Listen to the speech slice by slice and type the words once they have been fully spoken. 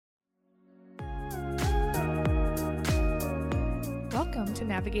Welcome to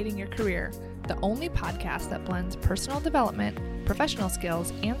Navigating Your Career, the only podcast that blends personal development, professional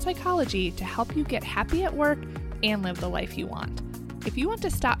skills, and psychology to help you get happy at work and live the life you want. If you want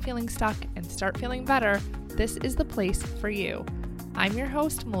to stop feeling stuck and start feeling better, this is the place for you. I'm your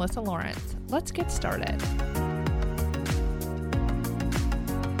host, Melissa Lawrence. Let's get started.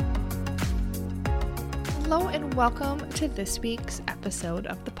 Hello and welcome to this week's episode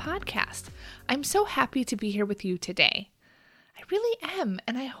of the podcast. I'm so happy to be here with you today. I really am,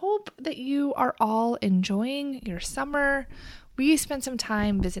 and I hope that you are all enjoying your summer. We spent some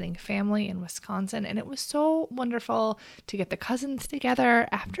time visiting family in Wisconsin, and it was so wonderful to get the cousins together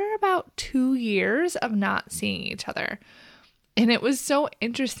after about 2 years of not seeing each other. And it was so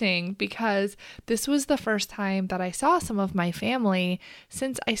interesting because this was the first time that I saw some of my family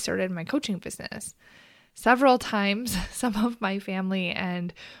since I started my coaching business. Several times, some of my family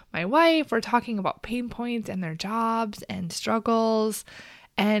and my wife were talking about pain points and their jobs and struggles.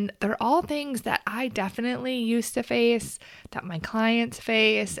 And they're all things that I definitely used to face, that my clients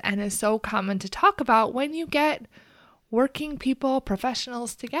face, and is so common to talk about when you get working people,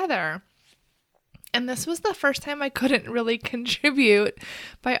 professionals together. And this was the first time I couldn't really contribute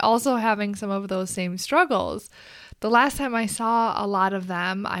by also having some of those same struggles. The last time I saw a lot of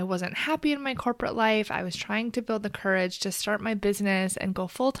them, I wasn't happy in my corporate life. I was trying to build the courage to start my business and go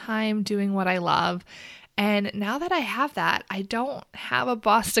full-time doing what I love. And now that I have that, I don't have a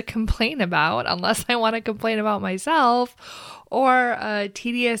boss to complain about unless I want to complain about myself or a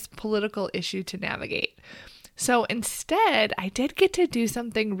tedious political issue to navigate. So instead, I did get to do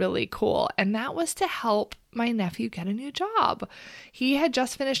something really cool, and that was to help my nephew get a new job. He had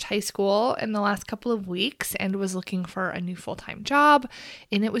just finished high school in the last couple of weeks and was looking for a new full-time job,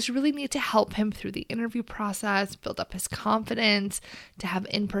 and it was really neat to help him through the interview process, build up his confidence, to have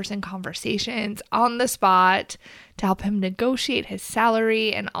in-person conversations on the spot, to help him negotiate his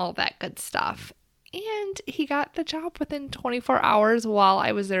salary and all that good stuff. And he got the job within 24 hours while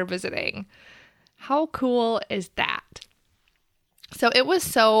I was there visiting. How cool is that? So it was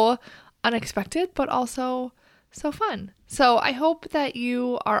so unexpected, but also so fun. So I hope that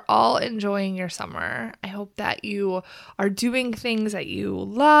you are all enjoying your summer. I hope that you are doing things that you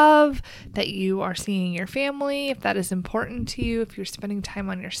love, that you are seeing your family, if that is important to you, if you're spending time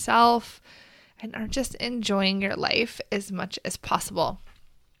on yourself, and are just enjoying your life as much as possible.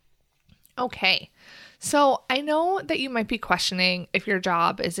 Okay, so I know that you might be questioning if your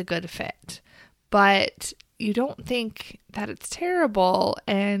job is a good fit, but you don't think that it's terrible,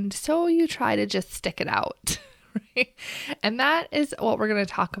 and so you try to just stick it out, right? And that is what we're going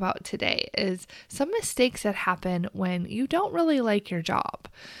to talk about today, is some mistakes that happen when you don't really like your job.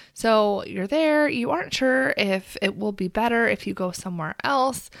 So you're there, you aren't sure if it will be better if you go somewhere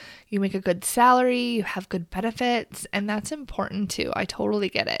else, you make a good salary, you have good benefits, and that's important too. I totally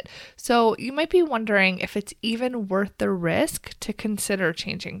get it. So you might be wondering if it's even worth the risk to consider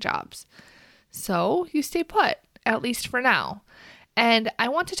changing jobs. So you stay put, at least for now. And I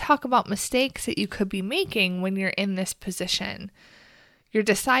want to talk about mistakes that you could be making when you're in this position. You're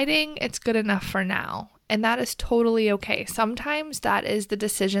deciding it's good enough for now, and that is totally okay. Sometimes that is the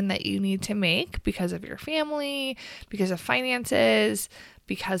decision that you need to make because of your family, because of finances,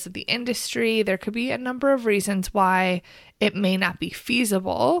 because of the industry. There could be a number of reasons why it may not be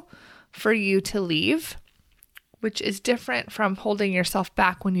feasible for you to leave, which is different from holding yourself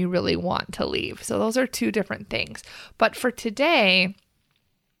back when you really want to leave. So those are two different things. But for today,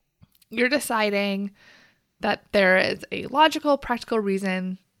 you're deciding that there is a logical, practical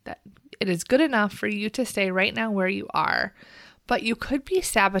reason that it is good enough for you to stay right now where you are. But you could be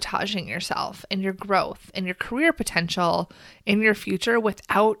sabotaging yourself and your growth and your career potential in your future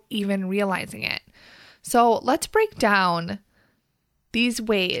without even realizing it. So let's break down these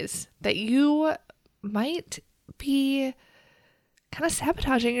ways that you might be kind of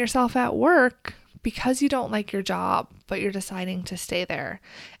sabotaging yourself at work because you don't like your job, but you're deciding to stay there.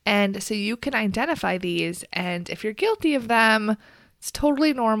 And so you can identify these, and if you're guilty of them, it's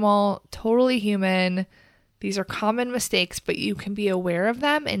totally normal, totally human. These are common mistakes, but you can be aware of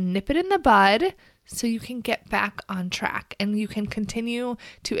them and nip it in the bud so you can get back on track and you can continue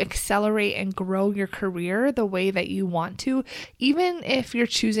to accelerate and grow your career the way that you want to, even if you're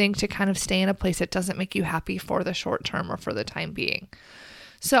choosing to kind of stay in a place that doesn't make you happy for the short term or for the time being.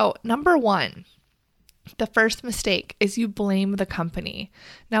 So, number one, the first mistake is you blame the company.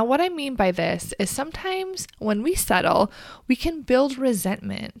 Now, what I mean by this is sometimes when we settle, we can build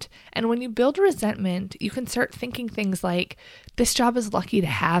resentment. And when you build resentment, you can start thinking things like, this job is lucky to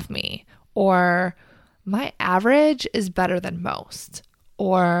have me, or my average is better than most,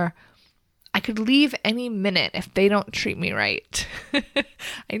 or I could leave any minute if they don't treat me right.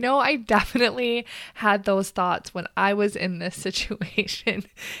 I know I definitely had those thoughts when I was in this situation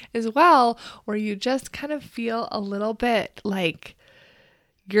as well, where you just kind of feel a little bit like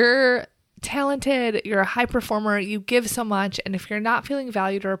you're talented, you're a high performer, you give so much, and if you're not feeling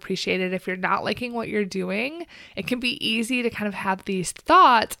valued or appreciated, if you're not liking what you're doing, it can be easy to kind of have these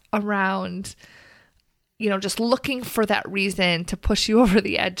thoughts around, just looking for that reason to push you over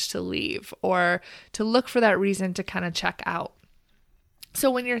the edge to leave, or to look for that reason to kind of check out. So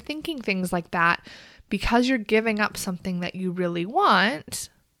when you're thinking things like that, because you're giving up something that you really want,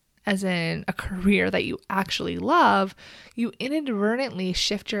 as in a career that you actually love, you inadvertently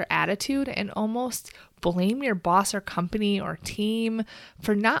shift your attitude and almost blame your boss or company or team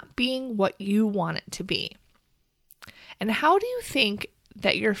for not being what you want it to be. And how do you think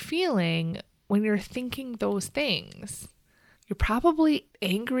that you're feeling when you're thinking those things? You're probably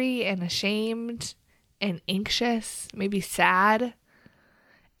angry and ashamed and anxious, maybe sad.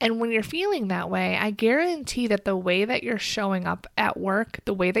 And when you're feeling that way, I guarantee that the way that you're showing up at work,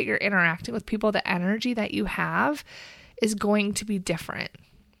 the way that you're interacting with people, the energy that you have is going to be different.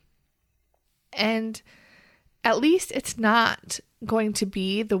 And at least it's not going to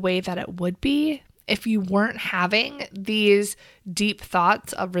be the way that it would be if you weren't having these deep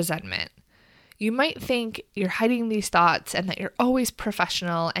thoughts of resentment. You might think you're hiding these thoughts and that you're always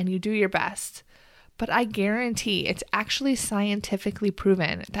professional and you do your best. But I guarantee it's actually scientifically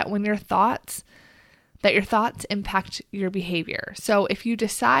proven that your thoughts impact your behavior. So if you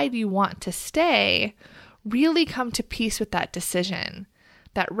decide you want to stay, really come to peace with that decision,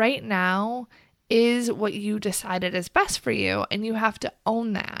 that right now is what you decided is best for you, and you have to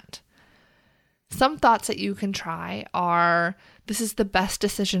own that. Some thoughts that you can try are, this is the best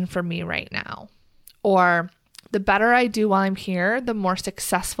decision for me right now, or the better I do while I'm here, the more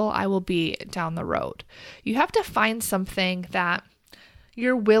successful I will be down the road. You have to find something that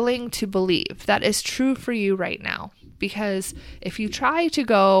you're willing to believe that is true for you right now. Because if you try to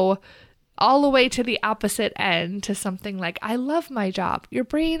go all the way to the opposite end to something like, I love my job, your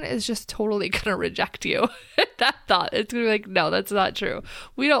brain is just totally going to reject you. That thought, it's going to be like, no, that's not true.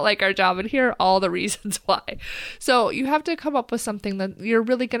 We don't like our job, and here are all the reasons why. So you have to come up with something that you're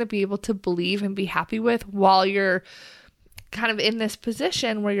really going to be able to believe and be happy with while you're kind of in this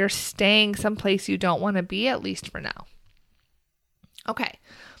position where you're staying someplace you don't want to be, at least for now. Okay,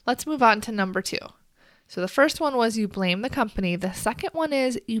 let's move on to number 2. So the first one was you blame the company. The second one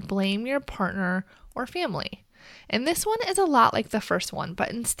is you blame your partner or family. And this one is a lot like the first one,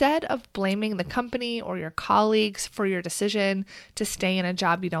 but instead of blaming the company or your colleagues for your decision to stay in a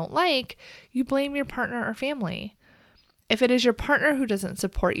job you don't like, you blame your partner or family. If it is your partner who doesn't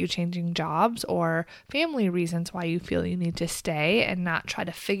support you changing jobs, or family reasons why you feel you need to stay and not try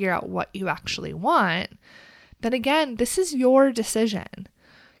to figure out what you actually want, then again, this is your decision.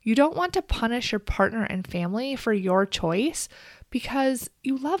 You don't want to punish your partner and family for your choice because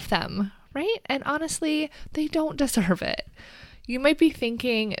you love them, right? And honestly, they don't deserve it. You might be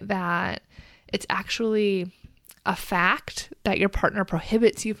thinking that it's actually a fact that your partner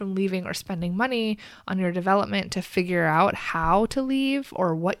prohibits you from leaving or spending money on your development to figure out how to leave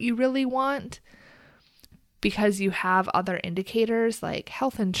or what you really want, because you have other indicators like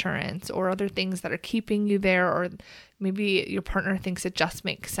health insurance or other things that are keeping you there, or maybe your partner thinks it just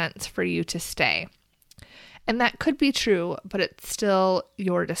makes sense for you to stay. And that could be true, but it's still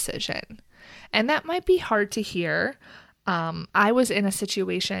your decision. And that might be hard to hear. I was in a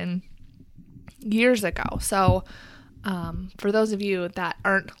situation years ago. So for those of you that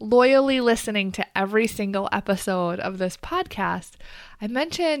aren't loyally listening to every single episode of this podcast, I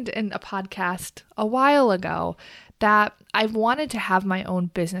mentioned in a podcast a while ago that I've wanted to have my own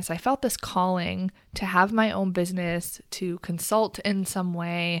business. I felt this calling to have my own business, to consult in some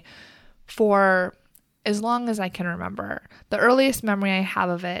way for as long as I can remember. The earliest memory I have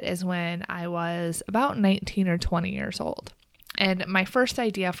of it is when I was about 19 or 20 years old. And my first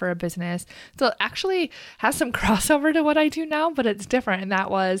idea for a business, so it actually has some crossover to what I do now, but it's different. And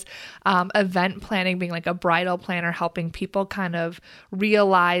that was event planning, being like a bridal planner, helping people kind of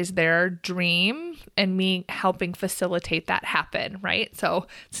realize their dream and me helping facilitate that happen, right? So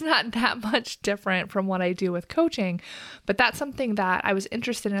it's not that much different from what I do with coaching, but that's something that I was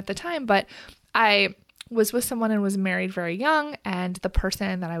interested in at the time. But I was with someone and was married very young, and the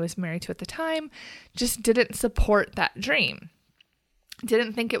person that I was married to at the time just didn't support that dream.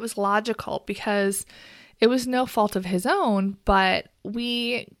 Didn't think it was logical because it was no fault of his own, but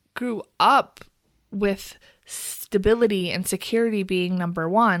we grew up with stability and security being number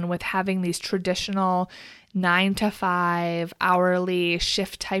one, with having these traditional 9-to-5 hourly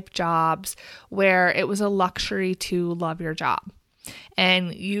shift type jobs where it was a luxury to love your job.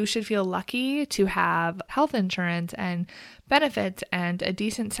 And you should feel lucky to have health insurance and benefits and a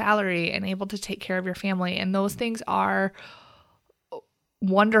decent salary and able to take care of your family. And those things are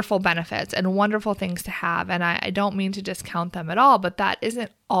wonderful benefits and wonderful things to have. And I don't mean to discount them at all, but that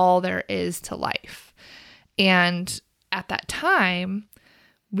isn't all there is to life. And at that time,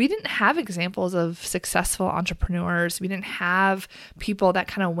 we didn't have examples of successful entrepreneurs. We didn't have people that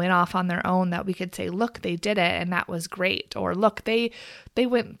kind of went off on their own that we could say, look, they did it and that was great. Or look, they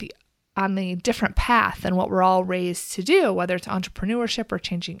went on the different path than what we're all raised to do, whether it's entrepreneurship or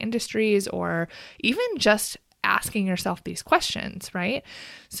changing industries or even just asking yourself these questions, right?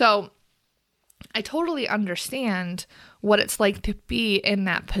 So I totally understand what it's like to be in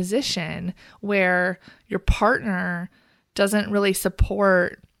that position where your partner doesn't really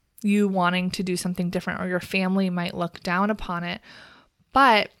support you wanting to do something different, or your family might look down upon it.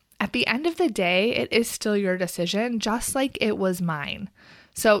 But at the end of the day, it is still your decision, just like it was mine.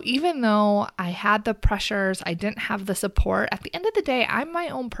 So even though I had the pressures, I didn't have the support, at the end of the day, I'm my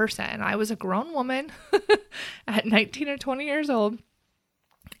own person. I was a grown woman at 19 or 20 years old,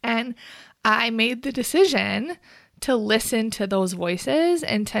 and I made the decision to listen to those voices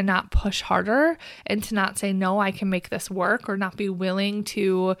and to not push harder and to not say, no, I can make this work, or not be willing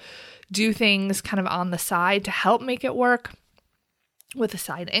to do things kind of on the side to help make it work with a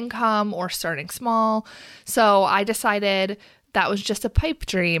side income or starting small. So I decided that was just a pipe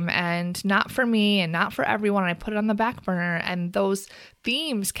dream and not for me and not for everyone. I put it on the back burner, and those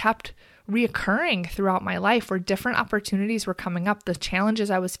themes kept reoccurring throughout my life where different opportunities were coming up. The challenges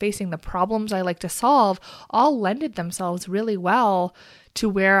I was facing, the problems I like to solve, all lended themselves really well to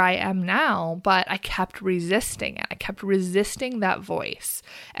where I am now, but I kept resisting it. I kept resisting that voice,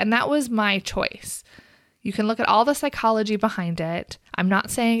 and that was my choice. You can look at all the psychology behind it. I'm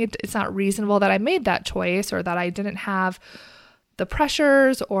not saying it's not reasonable that I made that choice or that I didn't have the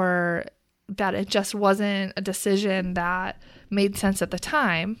pressures or that it just wasn't a decision that made sense at the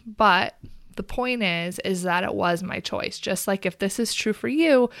time. But the point is that it was my choice. Just like if this is true for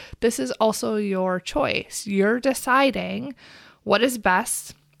you, this is also your choice. You're deciding what is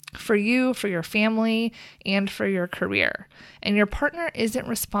best for you, for your family, and for your career. And your partner isn't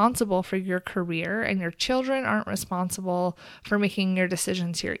responsible for your career, and your children aren't responsible for making your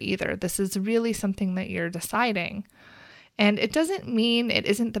decisions here either. This is really something that you're deciding. And it doesn't mean it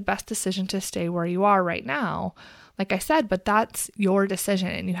isn't the best decision to stay where you are right now, like I said, but that's your decision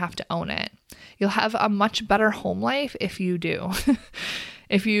and you have to own it. You'll have a much better home life if you do.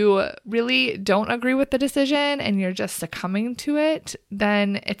 If you really don't agree with the decision and you're just succumbing to it,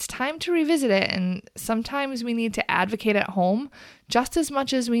 then it's time to revisit it. And sometimes we need to advocate at home just as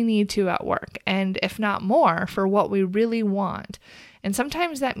much as we need to at work, and if not more, for what we really want. And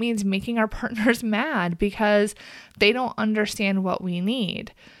sometimes that means making our partners mad because they don't understand what we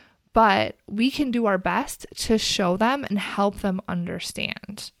need. But we can do our best to show them and help them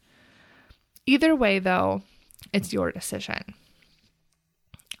understand. Either way, though, it's your decision.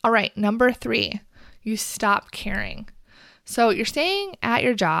 All right, number 3, you stop caring. So you're staying at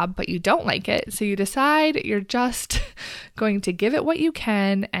your job, but you don't like it. So you decide you're just going to give it what you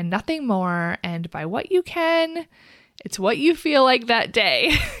can and nothing more. And by what you can, it's what you feel like that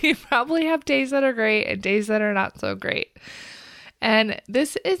day. You probably have days that are great and days that are not so great. And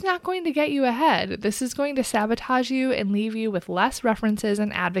this is not going to get you ahead. This is going to sabotage you and leave you with less references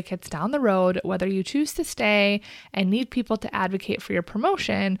and advocates down the road, whether you choose to stay and need people to advocate for your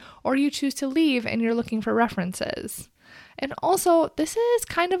promotion, or you choose to leave and you're looking for references. And also, this is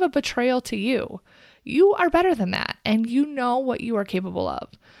kind of a betrayal to you. You are better than that, and you know what you are capable of.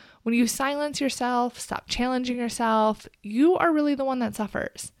 When you silence yourself, stop challenging yourself, you are really the one that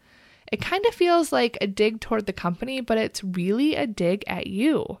suffers. It kind of feels like a dig toward the company, but it's really a dig at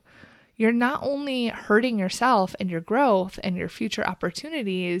you. You're not only hurting yourself and your growth and your future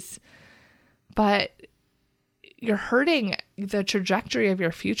opportunities, but you're hurting the trajectory of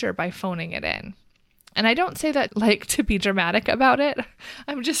your future by phoning it in. And I don't say that like to be dramatic about it.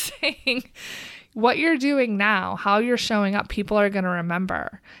 I'm just saying what you're doing now, how you're showing up, people are going to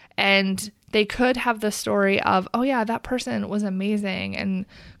remember. And they could have the story of, oh yeah, that person was amazing and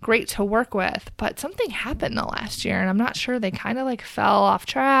great to work with, but something happened the last year and I'm not sure, they kind of like fell off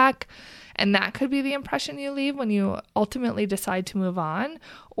track. And that could be the impression you leave when you ultimately decide to move on.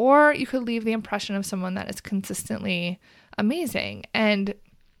 Or you could leave the impression of someone that is consistently amazing. And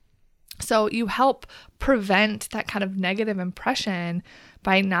So you help prevent that kind of negative impression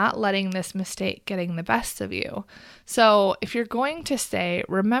by not letting this mistake getting the best of you. So if you're going to stay,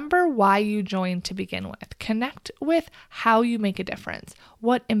 remember why you joined to begin with. Connect with how you make a difference,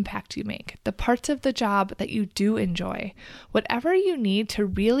 what impact you make, the parts of the job that you do enjoy, whatever you need to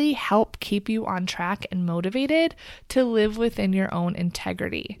really help keep you on track and motivated to live within your own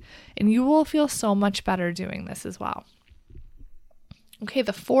integrity. And you will feel so much better doing this as well. Okay,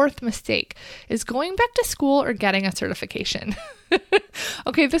 the fourth mistake is going back to school or getting a certification.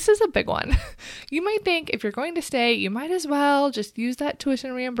 Okay, this is a big one. You might think if you're going to stay, you might as well just use that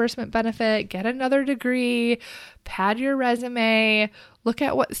tuition reimbursement benefit, get another degree, pad your resume, look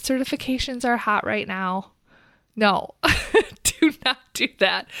at what certifications are hot right now. No, do not do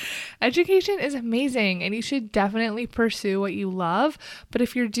that. Education is amazing and you should definitely pursue what you love. But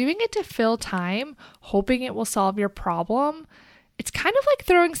if you're doing it to fill time, hoping it will solve your problem, it's kind of like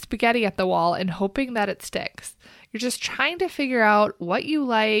throwing spaghetti at the wall and hoping that it sticks. You're just trying to figure out what you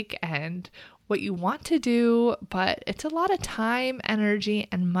like and what you want to do, but it's a lot of time, energy,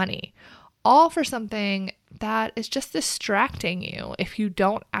 and money, all for something that is just distracting you if you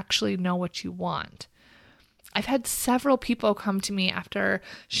don't actually know what you want. I've had several people come to me after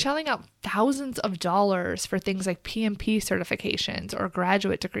shelling out thousands of dollars for things like PMP certifications or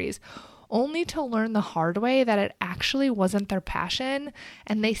graduate degrees, only to learn the hard way that it actually wasn't their passion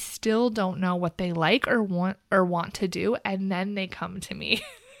and they still don't know what they like or want to do, and then they come to me.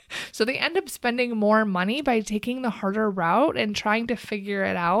 So they end up spending more money by taking the harder route and trying to figure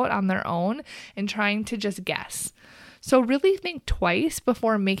it out on their own and trying to just guess. So really think twice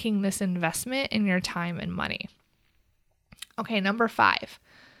before making this investment in your time and money. Okay, number 5,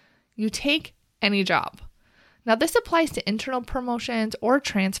 you take any job. Now, this applies to internal promotions or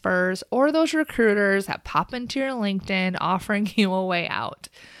transfers or those recruiters that pop into your LinkedIn offering you a way out.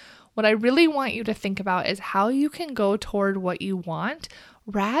 What I really want you to think about is how you can go toward what you want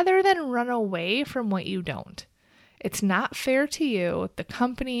rather than run away from what you don't. It's not fair to you, the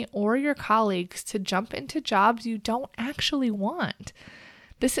company, or your colleagues to jump into jobs you don't actually want.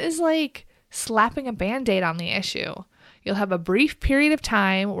 This is like slapping a Band-Aid on the issue. You'll have a brief period of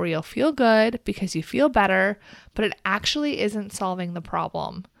time where you'll feel good because you feel better, but it actually isn't solving the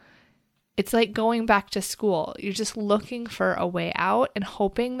problem. It's like going back to school. You're just looking for a way out and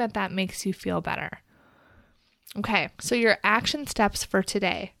hoping that that makes you feel better. Okay, so your action steps for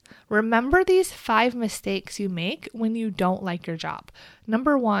today. Remember these 5 mistakes you make when you don't like your job.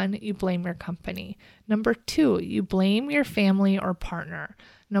 Number 1, you blame your company. Number 2, you blame your family or partner.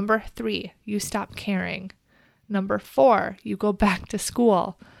 Number 3, you stop caring. Number 4, you go back to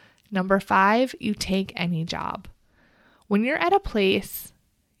school. Number 5, you take any job. When you're at a place,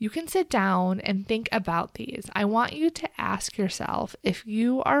 you can sit down and think about these. I want you to ask yourself if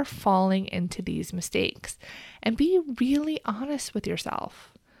you are falling into these mistakes and be really honest with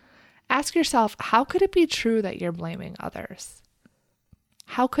yourself. Ask yourself, how could it be true that you're blaming others?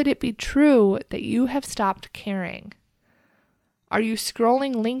 How could it be true that you have stopped caring? Are you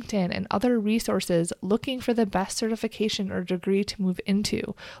scrolling LinkedIn and other resources looking for the best certification or degree to move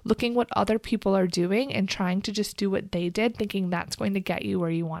into, looking what other people are doing and trying to just do what they did, thinking that's going to get you where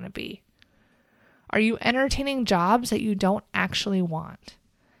you want to be? Are you entertaining jobs that you don't actually want?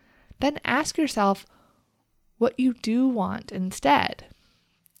 Then ask yourself what you do want instead,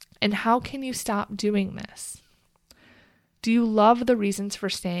 and how can you stop doing this? Do you love the reasons for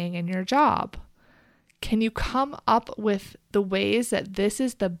staying in your job? Can you come up with the ways that this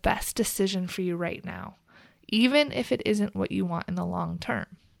is the best decision for you right now, even if it isn't what you want in the long term?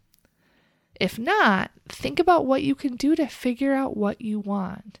 If not, think about what you can do to figure out what you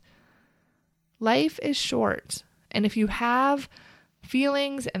want. Life is short, and if you have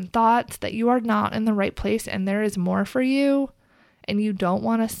feelings and thoughts that you are not in the right place and there is more for you, and you don't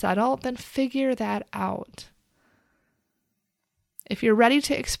want to settle, then figure that out. If you're ready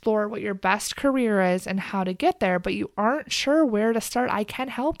to explore what your best career is and how to get there, but you aren't sure where to start, I can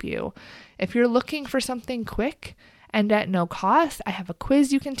help you. If you're looking for something quick and at no cost, I have a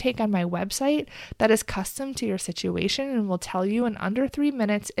quiz you can take on my website that is custom to your situation and will tell you in under 3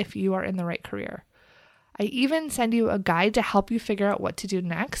 minutes if you are in the right career. I even send you a guide to help you figure out what to do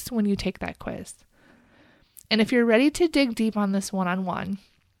next when you take that quiz. And if you're ready to dig deep on this one-on-one,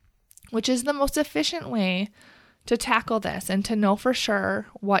 which is the most efficient way to tackle this and to know for sure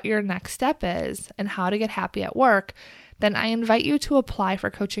what your next step is and how to get happy at work, then I invite you to apply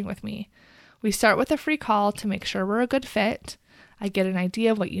for coaching with me. We start with a free call to make sure we're a good fit. I get an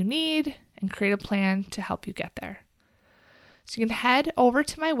idea of what you need and create a plan to help you get there. So you can head over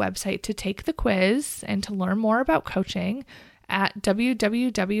to my website to take the quiz and to learn more about coaching at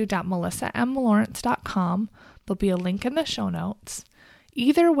www.melissamlawrence.com. There'll be a link in the show notes.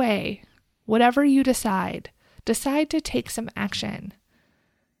 Either way, whatever you decide to take some action.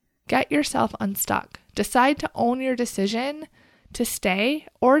 Get yourself unstuck. Decide to own your decision to stay,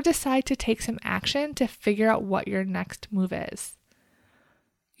 or decide to take some action to figure out what your next move is.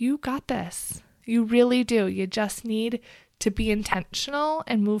 You got this. You really do. You just need to be intentional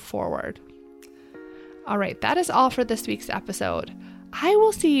and move forward. All right, that is all for this week's episode. I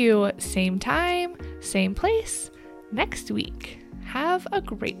will see you same time, same place next week. Have a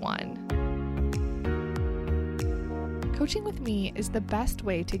great one. Coaching with me is the best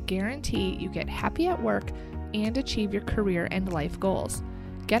way to guarantee you get happy at work and achieve your career and life goals.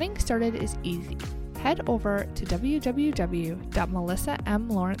 Getting started is easy. Head over to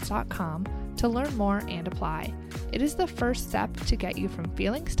www.melissamlawrence.com to learn more and apply. It is the first step to get you from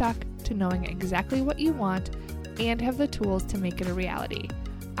feeling stuck to knowing exactly what you want and have the tools to make it a reality.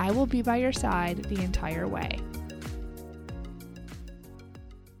 I will be by your side the entire way.